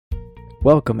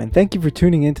Welcome and thank you for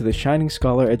tuning in to the Shining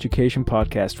Scholar Education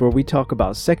Podcast, where we talk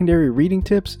about secondary reading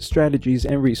tips, strategies,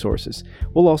 and resources.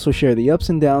 We'll also share the ups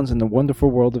and downs in the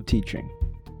wonderful world of teaching.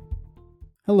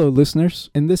 Hello listeners,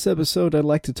 in this episode I'd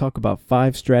like to talk about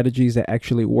 5 strategies that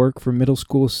actually work for middle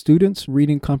school students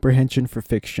reading comprehension for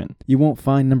fiction. You won't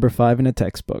find number 5 in a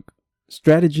textbook.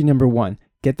 Strategy number 1.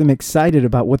 Get them excited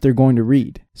about what they're going to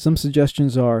read. Some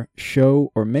suggestions are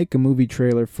show or make a movie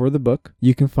trailer for the book.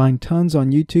 You can find tons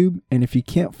on YouTube, and if you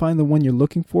can't find the one you're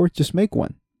looking for, just make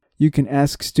one. You can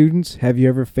ask students, have you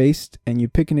ever faced, and you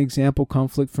pick an example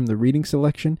conflict from the reading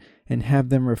selection and have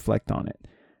them reflect on it.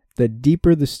 The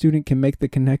deeper the student can make the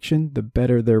connection, the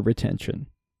better their retention.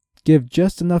 Give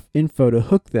just enough info to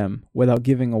hook them without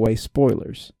giving away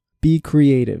spoilers. Be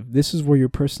creative. This is where your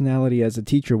personality as a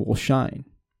teacher will shine.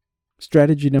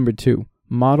 Strategy number 2,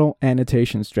 model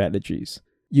annotation strategies.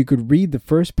 You could read the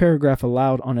first paragraph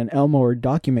aloud on an Elmo or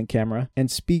document camera and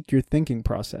speak your thinking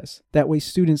process. That way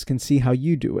students can see how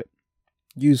you do it.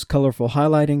 Use colorful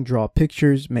highlighting, draw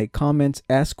pictures, make comments,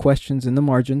 ask questions in the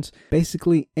margins.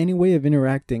 Basically, any way of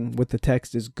interacting with the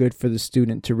text is good for the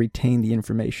student to retain the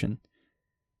information.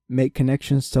 Make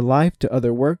connections to life, to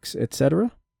other works,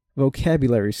 etc.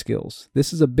 Vocabulary skills.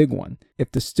 This is a big one. If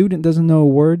the student doesn't know a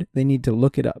word, they need to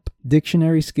look it up.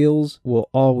 Dictionary skills will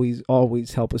always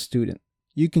help a student.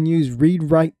 You can use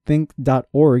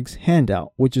readwritethink.org's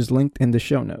handout, which is linked in the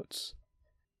show notes.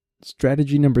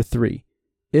 Strategy number 3.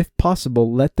 If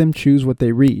possible, let them choose what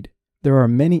they read. There are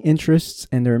many interests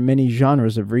and there are many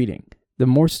genres of reading. The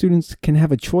more students can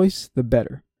have a choice, the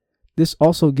better. This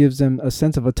also gives them a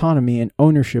sense of autonomy and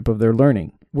ownership of their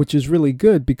learning, which is really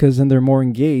good because then they're more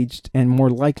engaged and more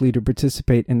likely to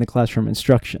participate in the classroom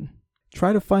instruction.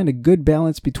 Try to find a good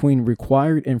balance between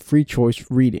required and free choice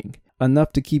reading,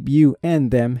 enough to keep you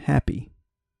and them happy.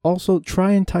 Also,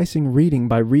 try enticing reading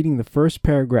by reading the first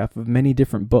paragraph of many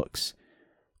different books.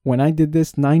 When I did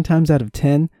this, 9 times out of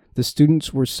 10, the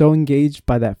students were so engaged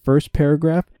by that first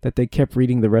paragraph that they kept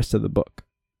reading the rest of the book.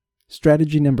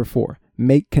 Strategy number 4,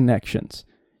 make connections.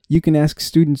 You can ask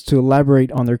students to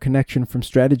elaborate on their connection from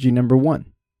strategy number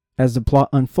 1. As the plot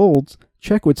unfolds,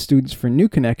 check with students for new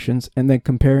connections and then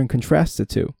compare and contrast the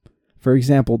two. For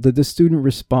example, did the student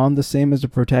respond the same as the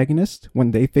protagonist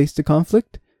when they faced a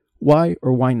conflict? Why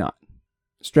or why not?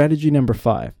 Strategy number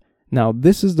 5. Now,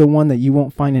 this is the one that you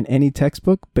won't find in any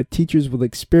textbook, but teachers with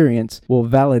experience will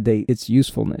validate its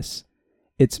usefulness.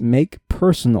 It's make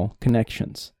personal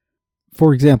connections.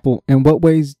 For example, in what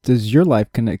ways does your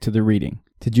life connect to the reading?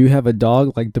 Did you have a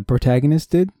dog like the protagonist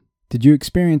did? Did you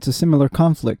experience a similar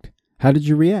conflict? How did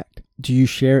you react? Do you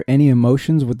share any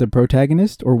emotions with the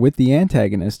protagonist or with the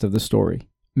antagonist of the story?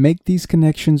 Make these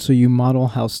connections so you model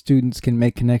how students can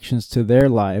make connections to their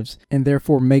lives and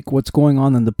therefore make what's going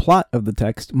on in the plot of the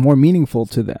text more meaningful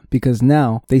to them, because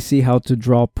now they see how to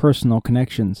draw personal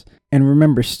connections. And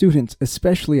remember, students,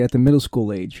 especially at the middle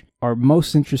school age, are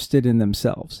most interested in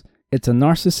themselves. It's a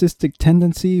narcissistic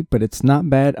tendency, but it's not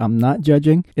bad. I'm not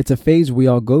judging. It's a phase we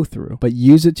all go through, but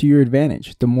use it to your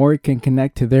advantage. The more it can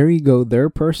connect to their ego, their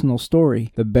personal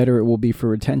story, the better it will be for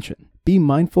retention. Be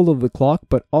mindful of the clock,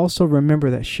 but also remember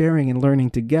that sharing and learning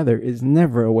together is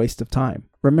never a waste of time.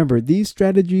 Remember, these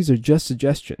strategies are just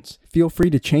suggestions. Feel free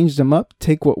to change them up,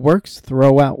 take what works,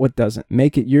 throw out what doesn't.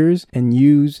 Make it yours and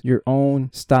use your own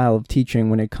style of teaching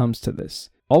when it comes to this.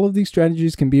 All of these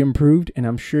strategies can be improved, and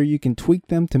I'm sure you can tweak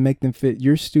them to make them fit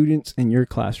your students and your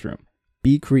classroom.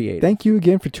 Be creative. Thank you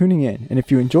again for tuning in, and if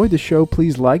you enjoyed the show,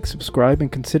 please like, subscribe, and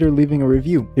consider leaving a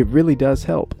review. It really does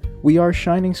help. We are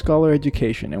Shining Scholar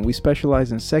Education, and we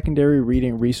specialize in secondary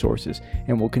reading resources,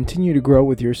 and will continue to grow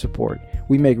with your support.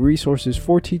 We make resources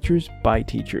for teachers by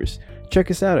teachers. Check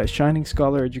us out at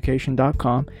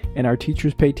shiningscholareducation.com and our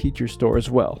Teachers Pay Teachers store as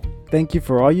well. Thank you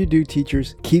for all you do,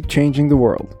 teachers. Keep changing the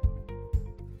world.